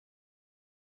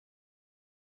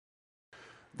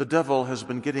The devil has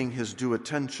been getting his due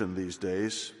attention these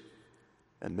days,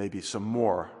 and maybe some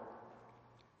more.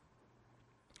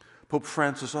 Pope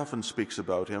Francis often speaks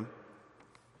about him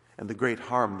and the great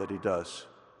harm that he does.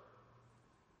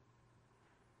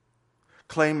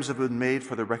 Claims have been made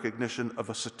for the recognition of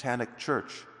a satanic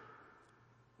church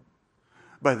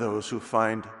by those who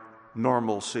find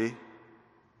normalcy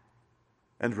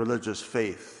and religious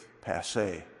faith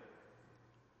passé.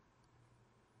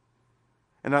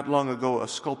 And not long ago, a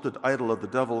sculpted idol of the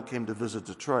devil came to visit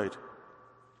Detroit,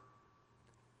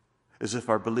 as if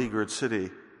our beleaguered city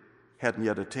hadn't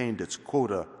yet attained its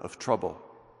quota of trouble.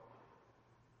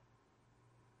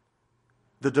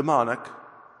 The demonic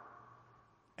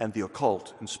and the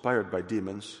occult, inspired by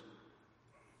demons,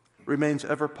 remains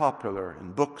ever popular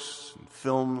in books and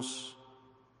films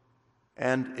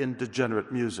and in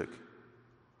degenerate music.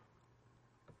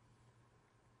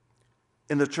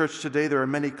 In the church today, there are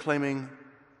many claiming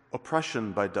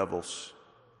oppression by devils,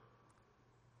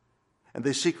 and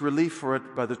they seek relief for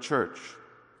it by the church.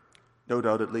 No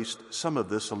doubt at least some of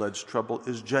this alleged trouble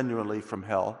is genuinely from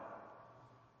hell,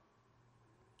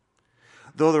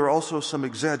 though there are also some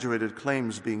exaggerated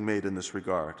claims being made in this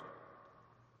regard.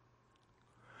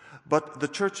 But the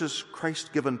church's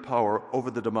Christ-given power over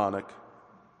the demonic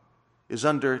is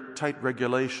under tight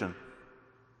regulation,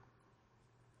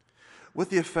 with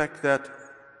the effect that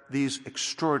these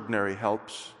extraordinary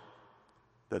helps,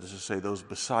 that is to say, those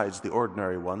besides the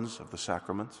ordinary ones of the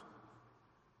sacraments,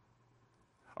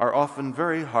 are often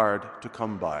very hard to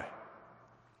come by.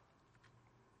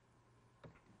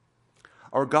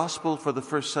 Our gospel for the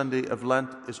first Sunday of Lent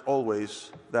is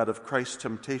always that of Christ's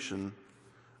temptation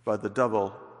by the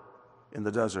devil in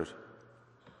the desert.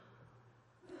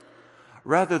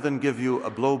 Rather than give you a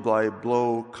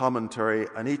blow-by-blow commentary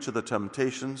on each of the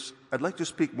temptations, I'd like to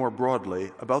speak more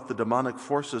broadly about the demonic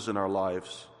forces in our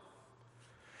lives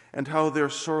and how they're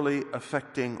sorely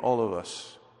affecting all of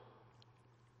us.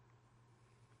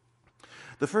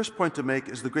 The first point to make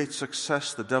is the great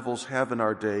success the devils have in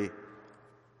our day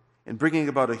in bringing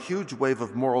about a huge wave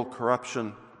of moral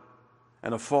corruption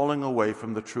and a falling away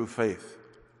from the true faith.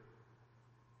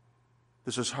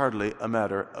 This is hardly a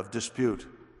matter of dispute.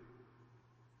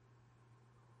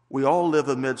 We all live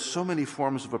amid so many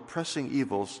forms of oppressing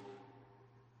evils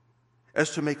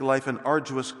as to make life an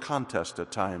arduous contest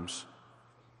at times.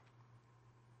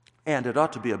 And it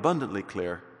ought to be abundantly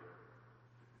clear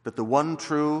that the one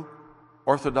true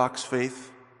Orthodox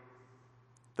faith,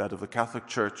 that of the Catholic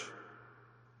Church,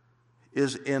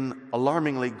 is in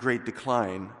alarmingly great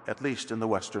decline, at least in the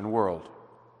Western world.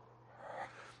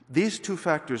 These two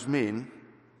factors mean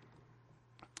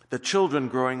that children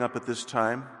growing up at this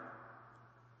time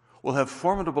will have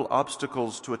formidable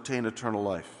obstacles to attain eternal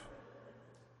life.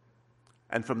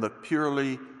 And from the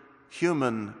purely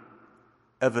human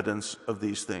evidence of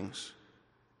these things,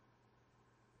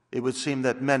 it would seem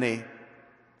that many,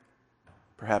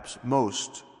 perhaps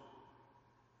most,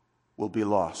 will be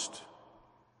lost.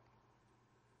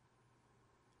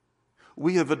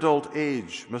 We of adult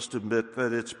age must admit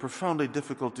that it's profoundly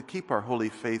difficult to keep our holy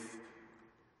faith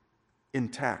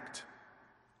intact,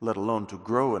 let alone to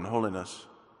grow in holiness,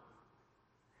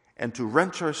 and to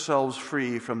wrench ourselves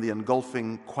free from the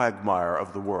engulfing quagmire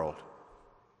of the world.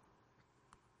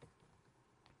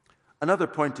 Another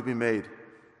point to be made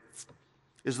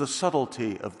is the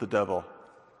subtlety of the devil.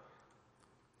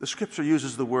 The Scripture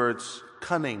uses the words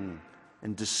cunning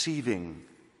and deceiving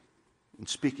in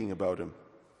speaking about him.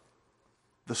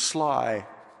 The sly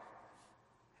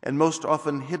and most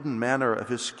often hidden manner of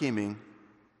his scheming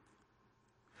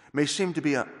may seem to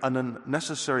be an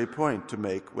unnecessary point to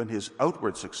make when his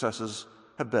outward successes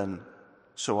have been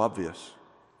so obvious.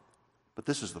 But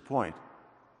this is the point.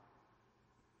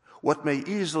 What may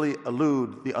easily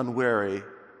elude the unwary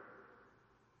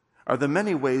are the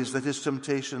many ways that his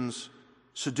temptations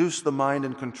seduce the mind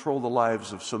and control the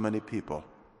lives of so many people.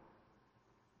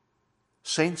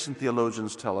 Saints and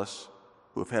theologians tell us,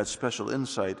 who have had special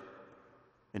insight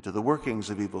into the workings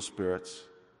of evil spirits,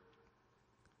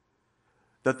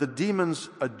 that the demons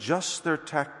adjust their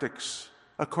tactics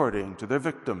according to their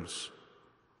victims.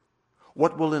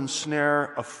 What will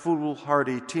ensnare a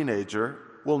foolhardy teenager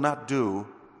will not do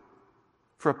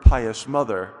for a pious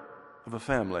mother of a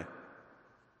family.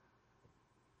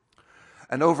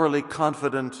 An overly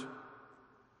confident,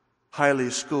 highly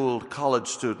schooled college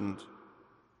student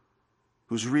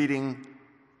who's reading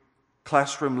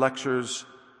classroom lectures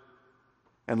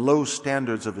and low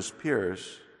standards of his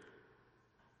peers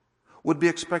would be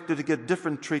expected to get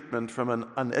different treatment from an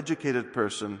uneducated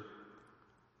person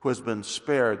who has been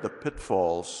spared the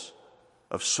pitfalls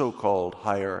of so-called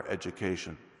higher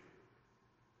education.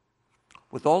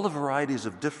 with all the varieties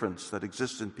of difference that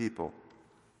exist in people,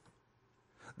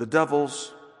 the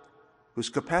devils, whose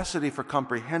capacity for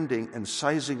comprehending and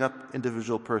sizing up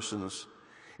individual persons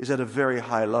is at a very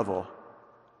high level,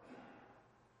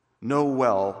 know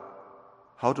well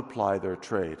how to ply their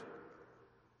trade.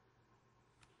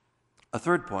 A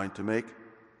third point to make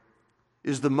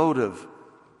is the motive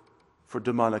for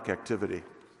demonic activity.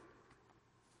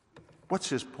 What's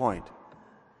his point?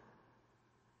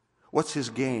 What's his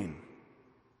gain?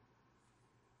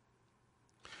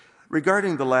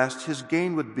 Regarding the last, his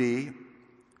gain would be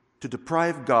to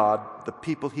deprive God, the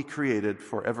people he created,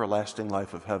 for everlasting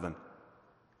life of heaven.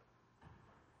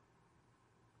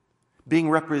 Being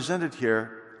represented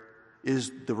here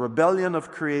is the rebellion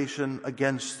of creation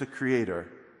against the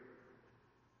Creator,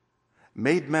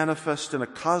 made manifest in a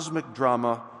cosmic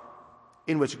drama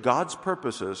in which God's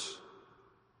purposes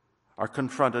are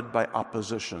confronted by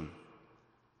opposition.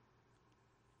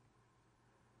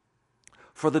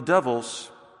 For the devils,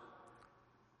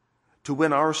 to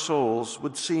win our souls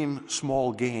would seem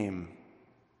small game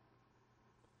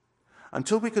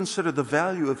until we consider the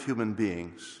value of human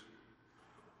beings,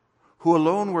 who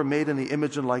alone were made in the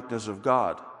image and likeness of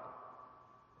God.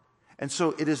 And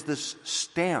so it is this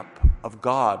stamp of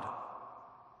God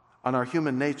on our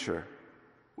human nature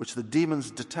which the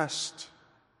demons detest,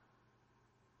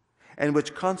 and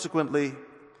which consequently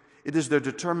it is their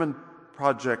determined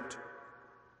project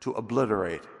to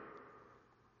obliterate.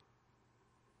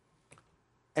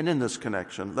 And in this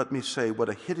connection, let me say what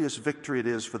a hideous victory it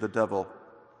is for the devil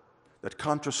that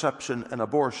contraception and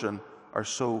abortion are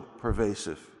so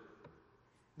pervasive.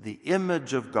 The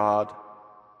image of God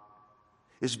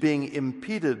is being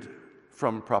impeded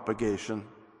from propagation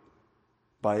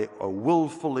by a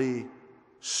willfully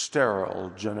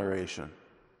sterile generation.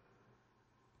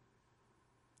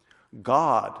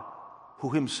 God,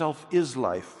 who himself is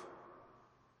life,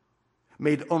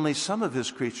 made only some of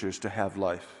his creatures to have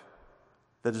life.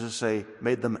 That is to say,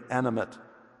 made them animate.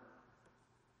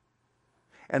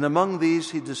 And among these,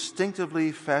 he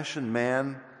distinctively fashioned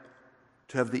man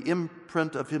to have the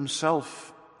imprint of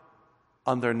himself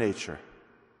on their nature.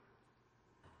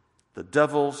 The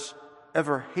devils,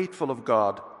 ever hateful of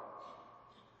God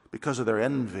because of their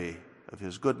envy of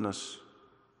his goodness,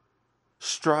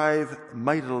 strive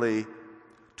mightily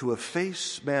to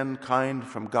efface mankind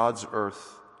from God's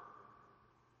earth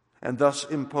and thus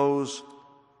impose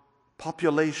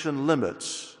population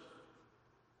limits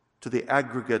to the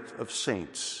aggregate of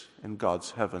saints in God's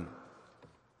heaven.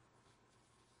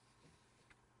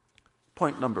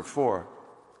 Point number 4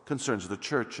 concerns the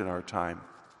church in our time.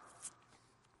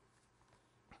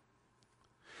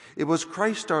 It was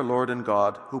Christ our Lord and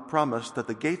God who promised that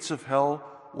the gates of hell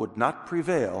would not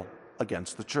prevail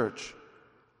against the church.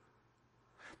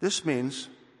 This means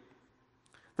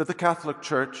that the Catholic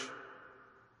Church,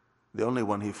 the only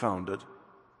one he founded,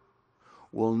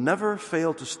 will never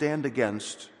fail to stand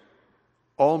against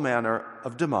all manner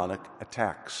of demonic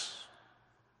attacks.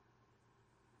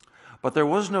 But there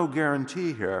was no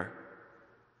guarantee here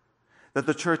that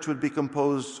the church would be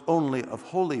composed only of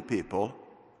holy people,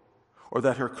 or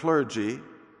that her clergy,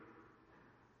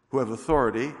 who have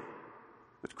authority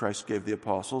that Christ gave the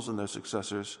apostles and their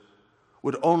successors,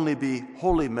 would only be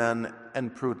holy men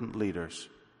and prudent leaders.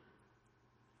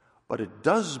 But it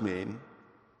does mean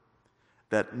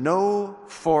that no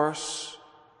force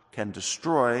can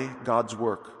destroy God's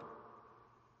work,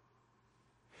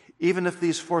 even if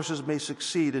these forces may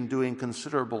succeed in doing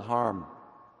considerable harm.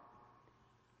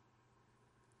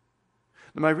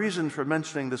 Now, my reason for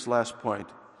mentioning this last point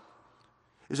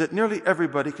is that nearly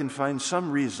everybody can find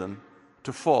some reason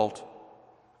to fault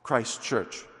Christ's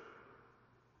church.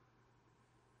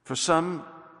 For some,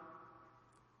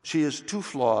 she is too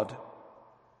flawed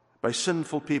by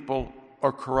sinful people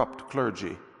or corrupt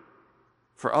clergy.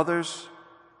 For others,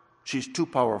 she's too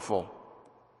powerful,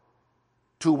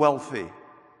 too wealthy,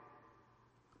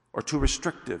 or too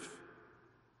restrictive,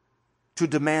 too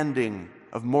demanding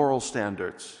of moral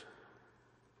standards,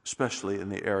 especially in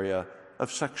the area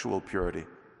of sexual purity.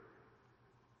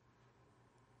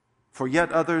 For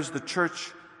yet others, the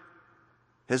church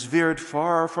has veered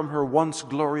far from her once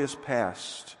glorious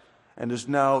past and is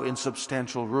now in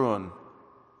substantial ruin.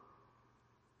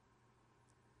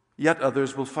 Yet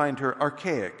others will find her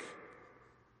archaic,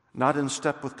 not in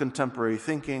step with contemporary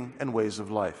thinking and ways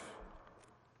of life.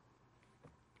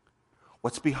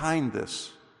 What's behind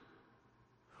this?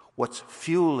 What's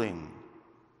fueling,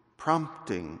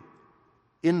 prompting,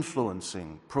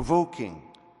 influencing, provoking,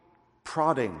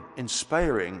 prodding,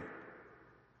 inspiring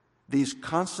these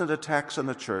constant attacks on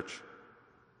the church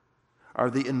are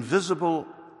the invisible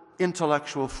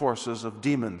intellectual forces of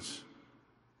demons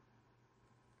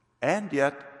And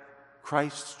yet,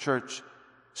 Christ's church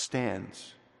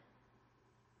stands,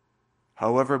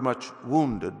 however much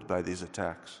wounded by these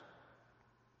attacks.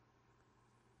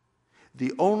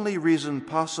 The only reason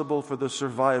possible for the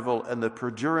survival and the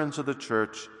perdurance of the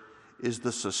church is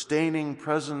the sustaining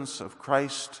presence of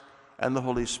Christ and the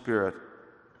Holy Spirit.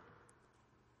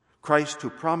 Christ who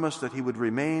promised that he would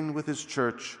remain with his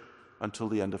church until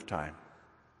the end of time.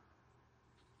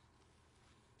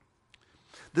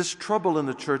 This trouble in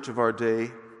the church of our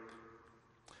day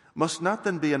must not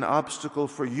then be an obstacle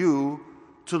for you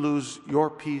to lose your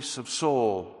peace of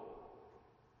soul.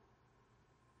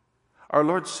 Our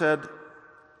Lord said,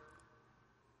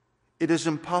 "It is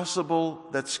impossible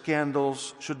that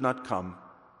scandals should not come.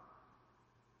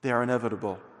 They are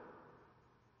inevitable."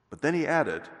 But then he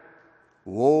added,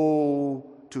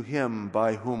 "Woe to him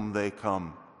by whom they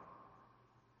come."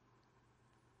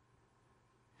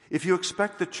 If you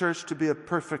expect the church to be a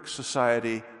perfect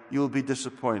society, you will be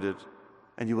disappointed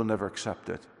and you will never accept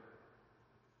it.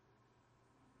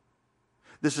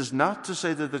 This is not to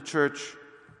say that the church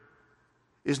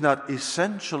is not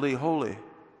essentially holy.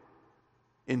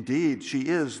 Indeed, she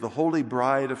is the holy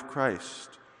bride of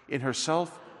Christ, in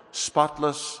herself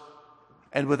spotless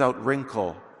and without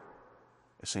wrinkle,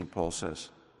 as St. Paul says.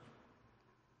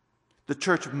 The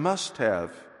church must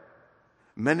have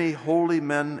many holy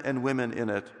men and women in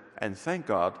it, and thank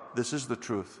God, this is the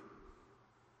truth.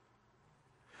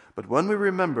 But when we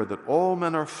remember that all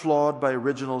men are flawed by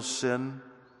original sin,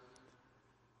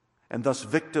 and thus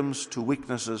victims to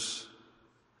weaknesses,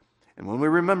 and when we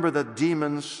remember that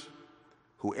demons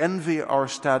who envy our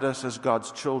status as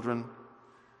God's children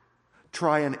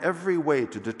try in every way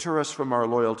to deter us from our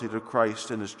loyalty to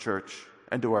Christ and his church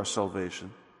and to our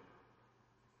salvation,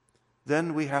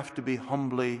 then we have to be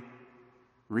humbly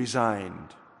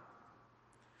resigned.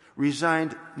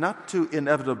 Resigned not to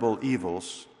inevitable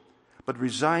evils, but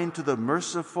resigned to the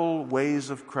merciful ways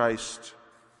of Christ,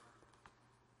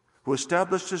 who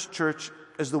established his church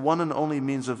as the one and only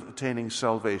means of attaining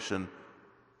salvation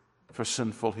for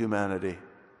sinful humanity.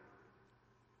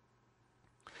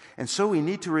 And so we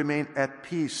need to remain at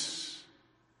peace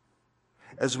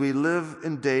as we live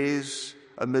in days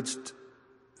amidst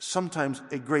sometimes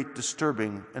a great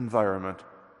disturbing environment.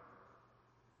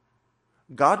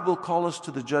 God will call us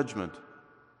to the judgment,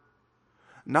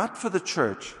 not for the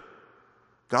church.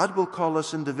 God will call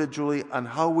us individually on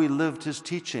how we lived his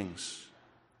teachings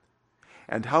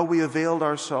and how we availed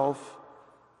ourselves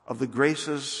of the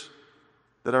graces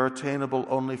that are attainable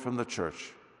only from the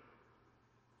church.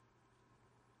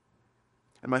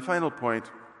 And my final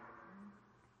point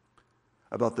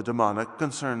about the demonic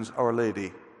concerns Our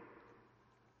Lady.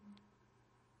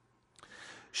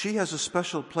 She has a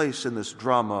special place in this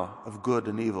drama of good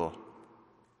and evil.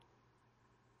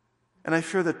 And I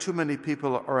fear that too many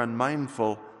people are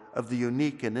unmindful of the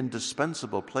unique and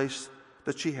indispensable place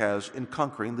that she has in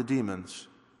conquering the demons.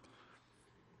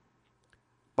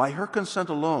 By her consent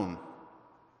alone,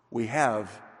 we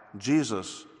have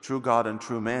Jesus, true God and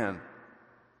true man,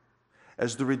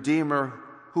 as the Redeemer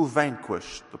who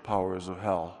vanquished the powers of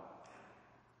hell.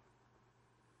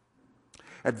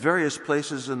 At various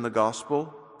places in the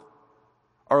Gospel,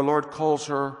 our Lord calls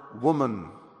her woman,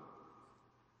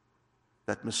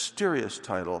 that mysterious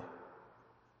title,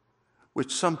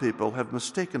 which some people have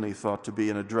mistakenly thought to be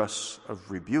an address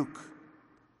of rebuke.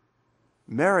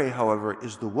 Mary, however,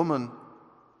 is the woman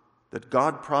that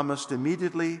God promised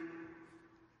immediately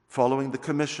following the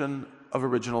commission of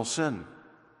original sin.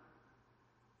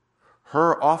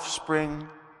 Her offspring,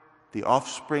 the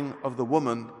offspring of the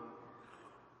woman,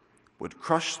 would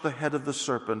crush the head of the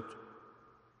serpent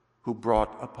who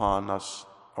brought upon us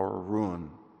our ruin.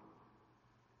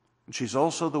 And she's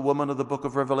also the woman of the book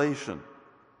of Revelation,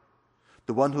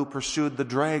 the one who pursued the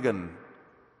dragon,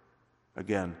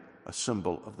 again, a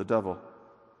symbol of the devil.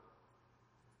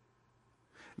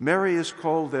 Mary is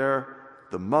called there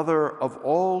the mother of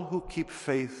all who keep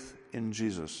faith in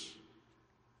Jesus.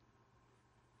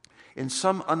 In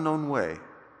some unknown way,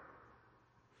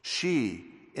 she,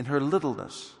 in her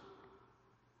littleness,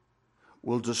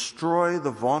 will destroy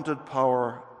the vaunted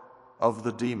power of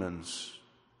the demons.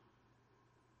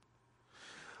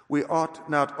 We ought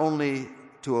not only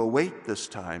to await this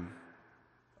time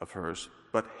of hers,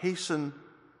 but hasten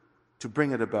to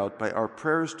bring it about by our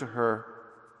prayers to her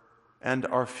and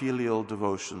our filial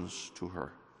devotions to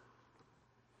her.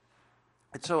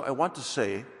 And so I want to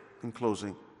say, in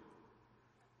closing,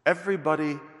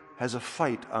 everybody has a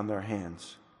fight on their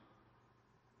hands,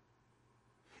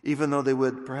 even though they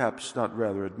would perhaps not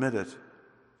rather admit it.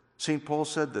 St. Paul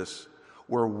said this: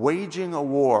 we're waging a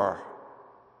war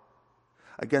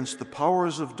against the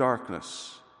powers of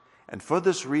darkness, And for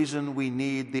this reason, we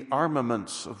need the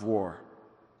armaments of war.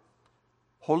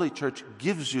 Holy Church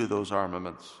gives you those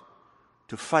armaments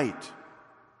to fight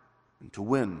and to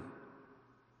win.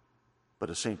 But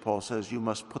as St. Paul says, you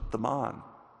must put them on.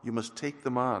 You must take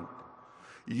them on.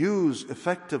 Use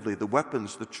effectively the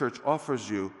weapons the Church offers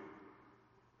you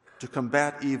to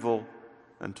combat evil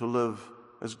and to live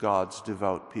as God's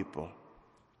devout people.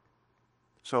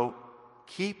 So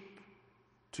keep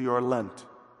to your Lent.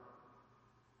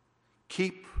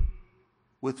 Keep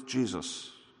with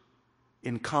Jesus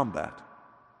in combat,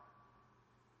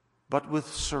 but with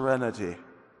serenity,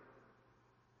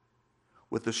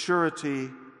 with the surety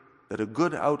that a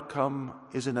good outcome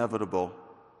is inevitable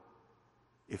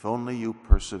if only you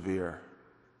persevere.